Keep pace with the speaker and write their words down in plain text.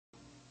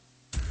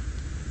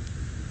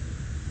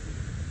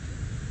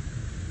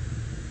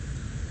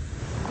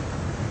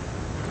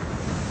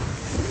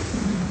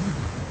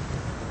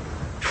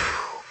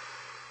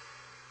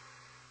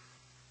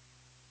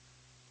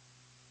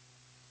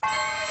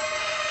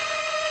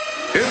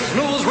Is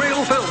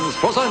Newsreel Films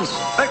presents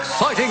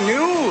exciting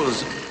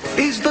news.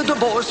 Is the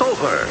divorce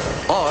over?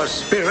 Are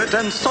spirit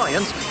and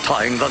science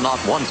tying the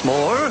knot once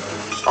more?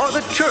 Are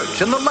the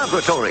church and the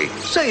laboratory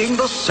saying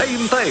the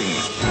same thing?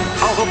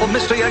 Out of the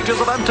misty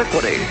ages of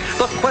antiquity,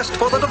 the quest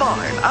for the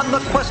divine and the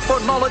quest for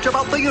knowledge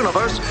about the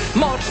universe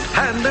marched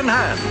hand in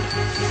hand.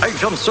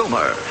 Ancient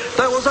Sumer,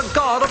 there was a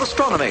god of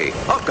astronomy,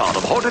 a god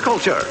of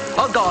horticulture,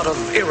 a god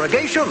of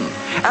irrigation,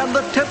 and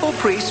the temple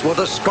priests were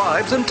the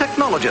scribes and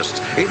technologists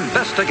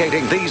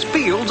investigating these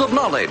fields of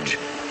knowledge.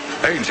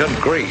 Ancient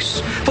Greece,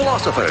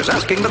 philosophers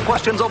asking the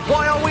questions of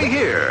why are we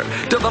here,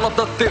 developed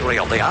the theory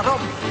of the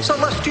atom,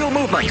 celestial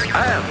movement,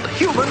 and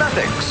human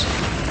ethics.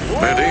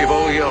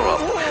 Medieval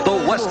Europe,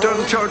 the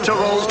Western Church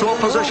arose to a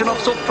position of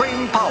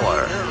supreme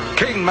power.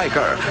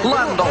 Kingmaker,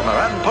 landowner,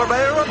 and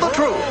purveyor of the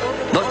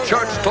truth. The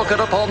Church took it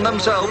upon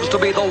themselves to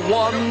be the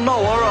one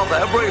knower of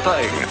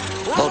everything.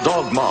 The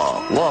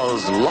dogma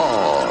was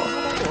law.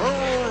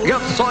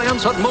 Yet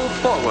science had moved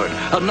forward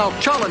and now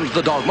challenged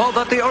the dogma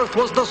that the Earth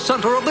was the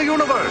center of the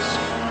universe.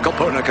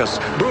 Copernicus,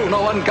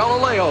 Bruno, and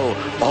Galileo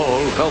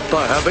all felt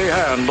the heavy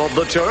hand of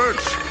the Church.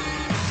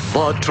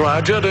 The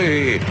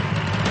tragedy.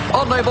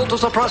 Unable to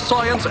suppress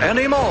science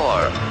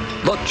anymore,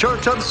 the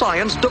Church and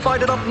science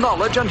divided up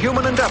knowledge and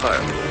human endeavor.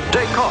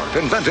 Descartes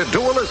invented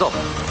dualism.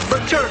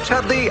 The Church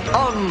had the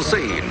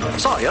unseen,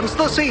 science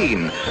the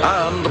seen,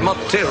 and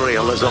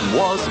materialism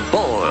was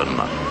born.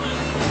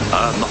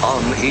 An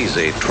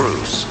uneasy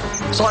truce.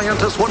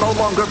 Scientists were no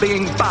longer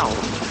being bound,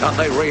 and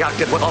they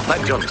reacted with a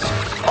vengeance.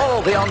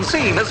 All the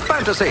unseen is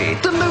fantasy,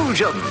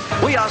 delusion.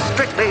 We are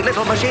strictly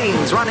little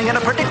machines running in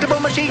a predictable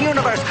machine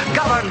universe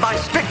governed by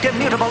strict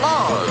immutable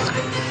laws.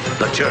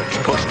 The Church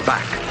pushed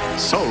back.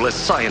 Soulless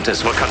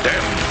scientists were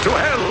condemned to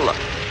hell.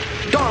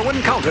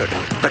 Darwin countered.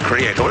 The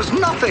Creator is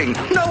nothing,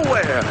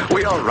 nowhere.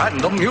 We are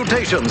random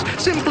mutations,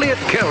 simply a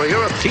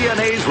carrier of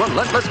TNA's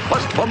relentless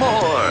quest for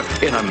more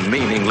in a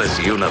meaningless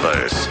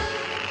universe.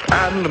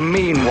 And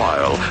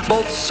meanwhile,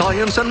 both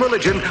science and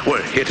religion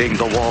were hitting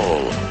the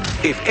wall.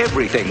 If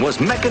everything was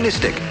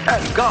mechanistic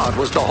and God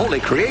was the holy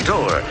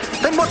creator,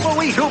 then what were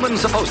we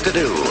humans supposed to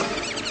do?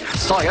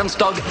 Science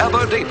dug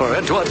ever deeper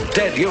into a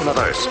dead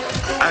universe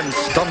and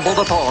stumbled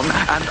upon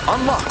and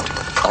unlocked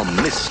a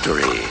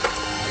mystery.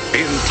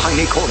 In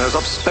tiny corners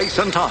of space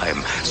and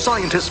time,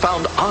 scientists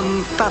found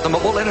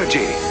unfathomable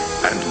energy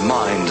and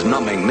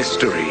mind-numbing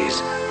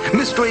mysteries.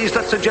 Mysteries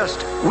that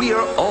suggest we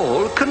are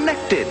all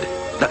connected,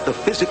 that the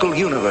physical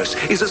universe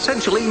is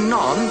essentially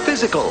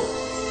non-physical.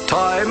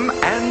 Time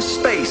and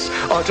space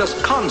are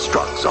just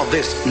constructs of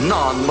this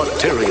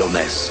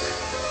non-materialness.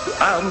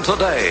 And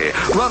today,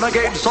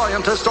 renegade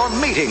scientists are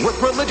meeting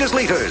with religious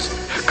leaders.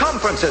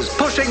 Conferences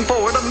pushing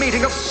forward a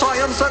meeting of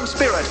science and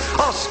spirit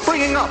are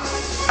springing up.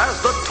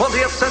 As the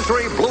 20th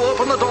century blew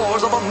open the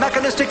doors of a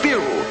mechanistic view,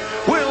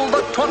 will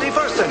the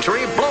 21st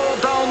century blow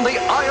down the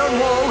iron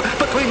wall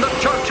between the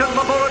church and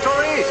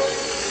laboratory?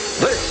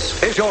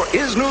 This is your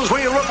Is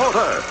Newsreel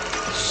reporter,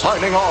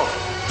 signing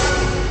off.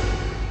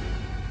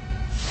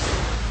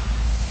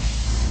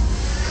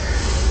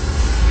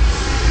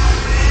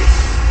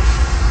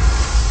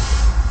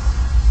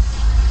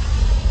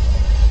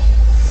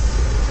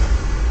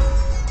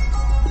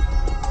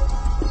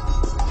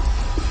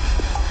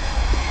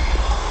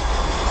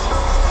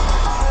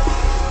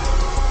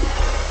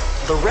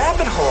 The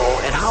rabbit hole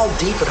and how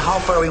deep and how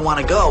far we want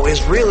to go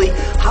is really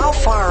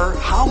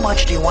how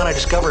much do you want to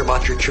discover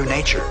about your true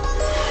nature?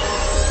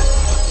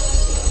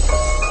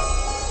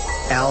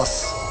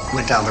 Alice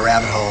went down the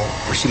rabbit hole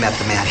where she met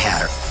the Mad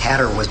Hatter.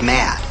 Hatter was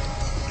mad.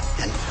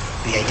 And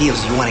the idea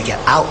was you want to get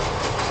out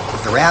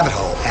of the rabbit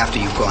hole after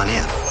you've gone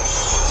in.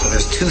 So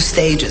there's two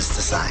stages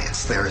to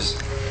science. There's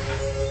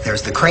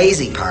the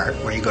crazy part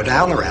where you go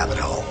down the rabbit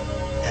hole,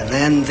 and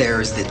then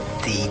there's the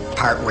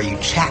part where you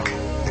check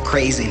the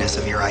craziness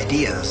of your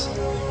ideas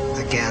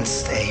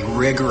against a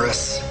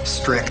rigorous,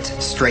 strict,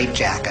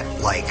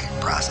 straitjacket-like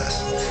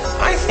process.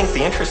 I think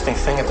the interesting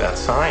thing about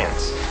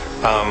science,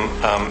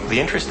 the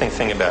interesting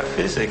thing about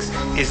physics,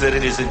 is that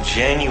it is a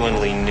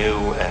genuinely new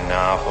and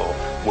novel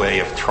way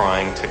of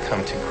trying to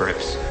come to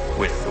grips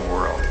with the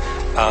world.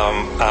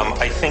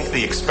 I think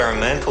the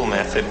experimental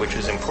method, which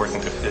is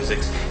important to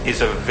physics,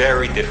 is a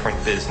very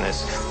different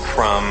business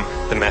from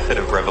the method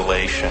of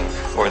revelation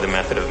or the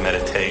method of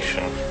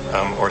meditation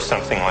or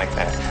something like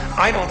that.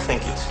 I don't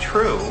think it's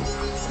true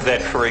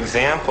that, for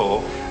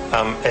example,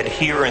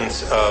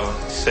 adherents of,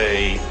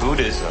 say,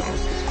 Buddhism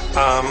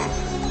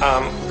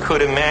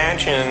could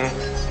imagine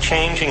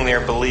changing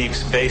their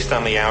beliefs based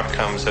on the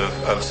outcomes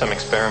of some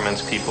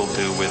experiments people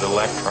do with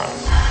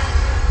electrons.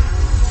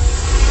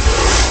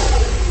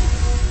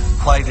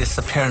 Why this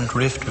apparent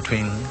rift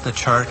between the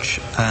church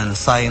and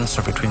science,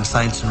 or between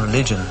science and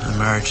religion,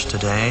 emerged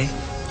today,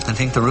 I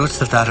think the roots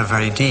of that are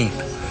very deep,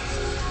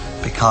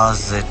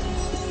 because it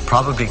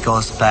probably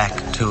goes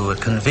back to a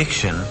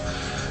conviction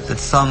that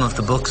some of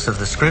the books of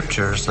the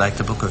scriptures, like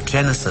the book of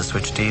Genesis,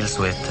 which deals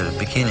with the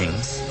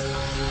beginnings,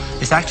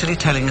 is actually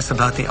telling us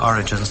about the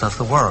origins of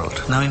the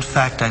world. Now, in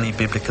fact, any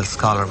biblical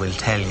scholar will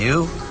tell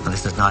you, and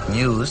this is not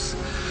news,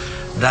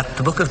 that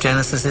the book of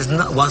Genesis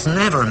was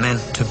never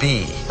meant to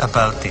be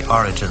about the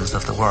origins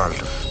of the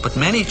world. But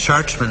many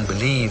churchmen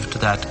believed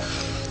that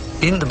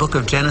in the book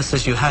of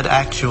Genesis you had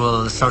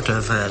actual sort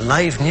of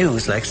live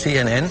news, like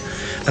CNN,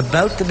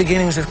 about the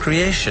beginnings of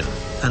creation.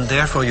 And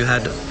therefore you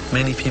had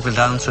many people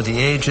down through the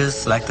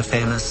ages, like the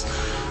famous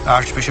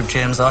Archbishop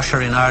James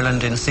Ussher in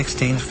Ireland in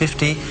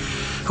 1650,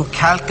 who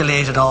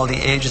calculated all the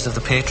ages of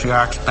the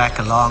patriarchs back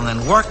along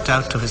and worked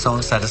out to his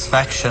own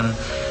satisfaction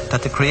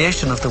that the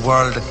creation of the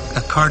world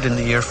occurred in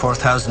the year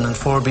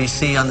 4004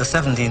 BC on the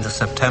 17th of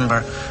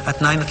September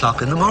at 9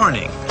 o'clock in the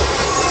morning.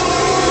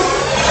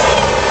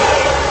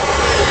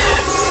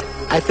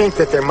 I think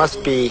that there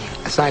must be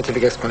a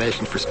scientific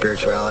explanation for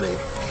spirituality.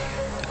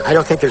 I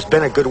don't think there's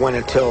been a good one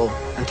until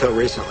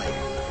recently.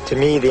 To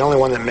me, the only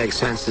one that makes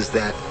sense is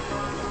that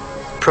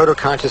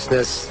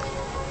proto-consciousness,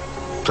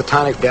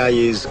 Platonic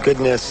values,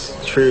 goodness,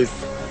 truth,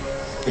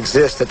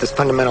 exist at this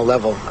fundamental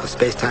level of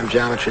space-time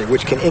geometry,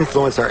 which can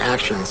influence our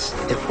actions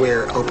if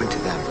we're open to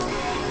them.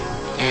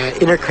 And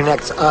it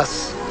interconnects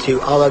us to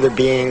all other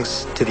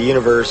beings, to the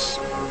universe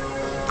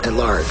at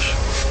large.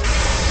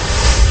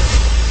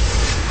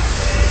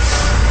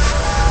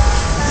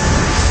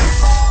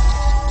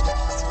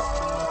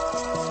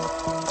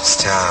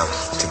 It's time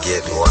to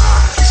get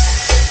wise.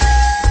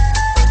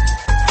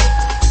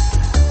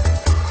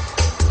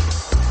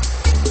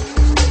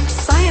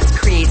 Science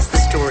creates the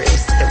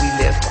stories that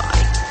we live by.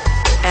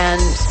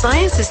 And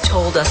science has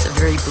told us a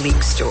very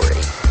bleak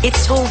story.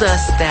 It's told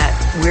us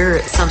that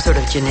we're some sort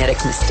of genetic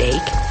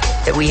mistake,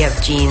 that we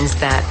have genes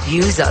that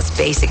use us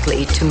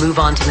basically to move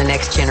on to the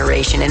next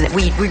generation, and that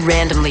we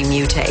randomly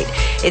mutate.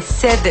 It's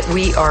said that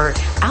we are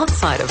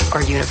outside of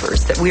our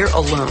universe, that we're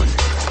alone,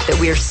 that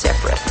we're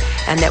separate,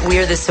 and that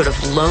we're this sort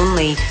of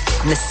lonely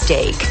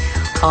mistake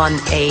on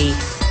a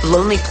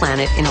lonely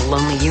planet in a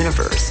lonely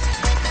universe.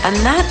 And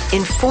that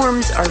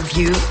informs our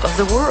view of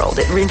the world.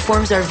 It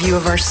informs our view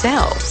of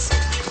ourselves.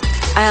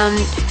 And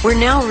we're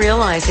now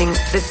realizing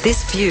that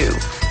this view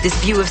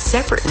of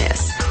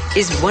separateness,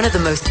 is one of the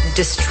most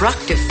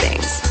destructive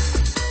things.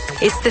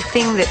 It's the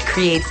thing that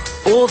creates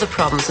all the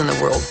problems in the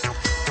world.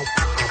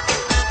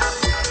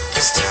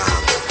 It's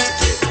time to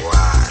get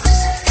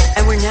wise.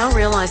 And we're now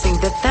realizing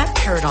that that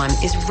paradigm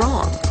is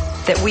wrong,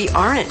 that we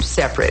aren't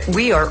separate.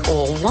 We are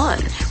all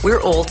one.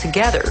 We're all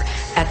together.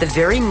 At the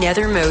very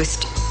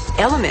nethermost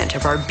element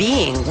of our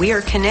being, we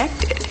are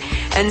connected.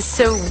 And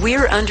so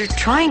we're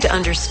trying to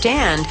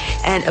understand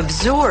and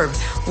absorb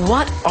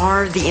what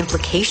are the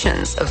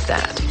implications of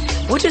that.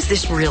 What does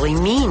this really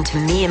mean to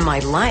me in my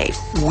life?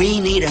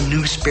 We need a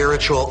new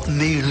spiritual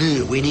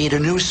milieu. We need a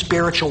new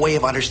spiritual way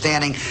of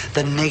understanding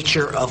the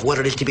nature of what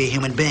it is to be a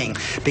human being.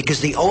 Because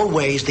the old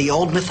ways, the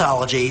old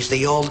mythologies,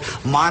 the old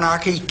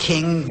monarchy,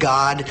 king,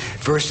 God,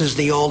 versus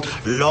the old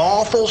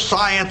lawful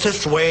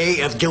scientist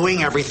way of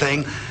doing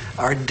everything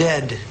are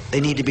dead.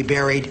 They need to be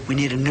buried. We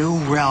need a new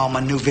realm,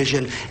 a new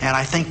vision. And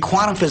I think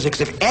quantum physics,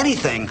 if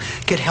anything,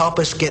 could help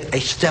us get a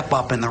step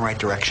up in the right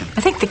direction.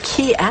 I think the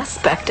key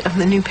aspect of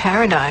the new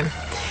paradigm,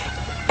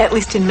 at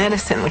least in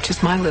medicine, which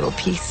is my little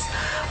piece,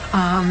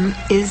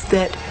 is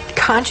that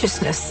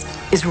consciousness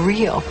is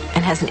real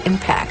and has an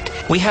impact.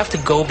 We have to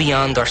go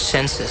beyond our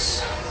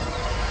senses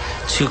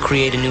to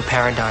create a new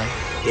paradigm.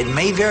 It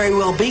may very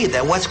well be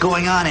that what's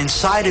going on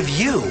inside of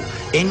you,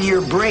 in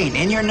your brain,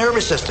 in your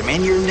nervous system,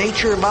 in your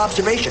nature of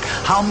observation,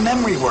 how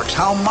memory works,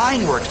 how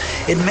mind works,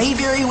 it may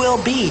very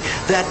well be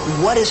that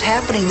what is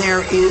happening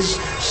there is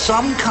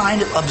some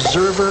kind of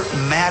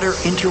observer-matter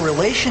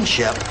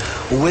interrelationship,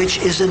 which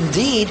is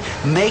indeed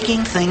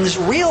making things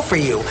real for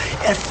you,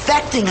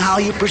 affecting how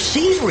you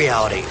perceive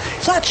reality.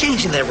 It's not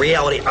changing the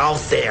reality out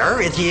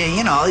there.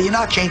 You know, you're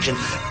not changing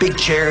big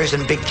chairs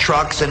and big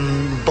trucks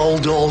and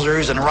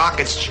bulldozers and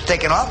rockets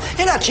taking off.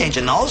 You're not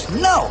changing those,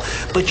 no.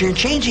 But you're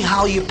changing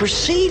how you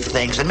perceive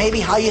things, and maybe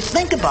how you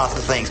think about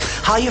the things,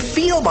 how you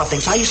feel about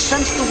things, how you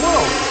sense the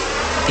world.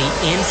 The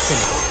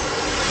infinite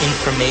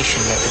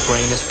information that the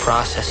brain is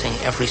processing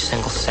every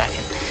single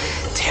second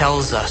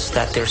tells us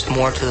that there's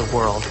more to the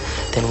world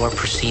than we're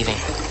perceiving.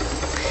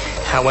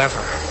 However,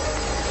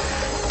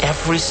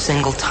 every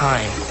single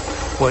time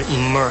we're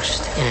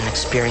immersed in an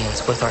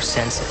experience with our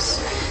senses,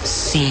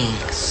 seeing,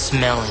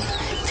 smelling,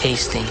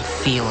 tasting,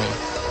 feeling,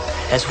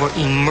 as we're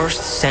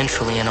immersed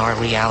centrally in our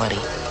reality.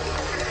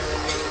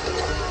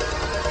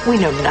 We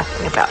know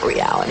nothing about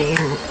reality,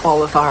 and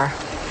all of our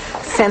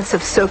sense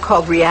of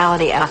so-called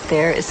reality out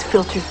there is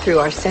filtered through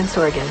our sense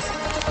organs.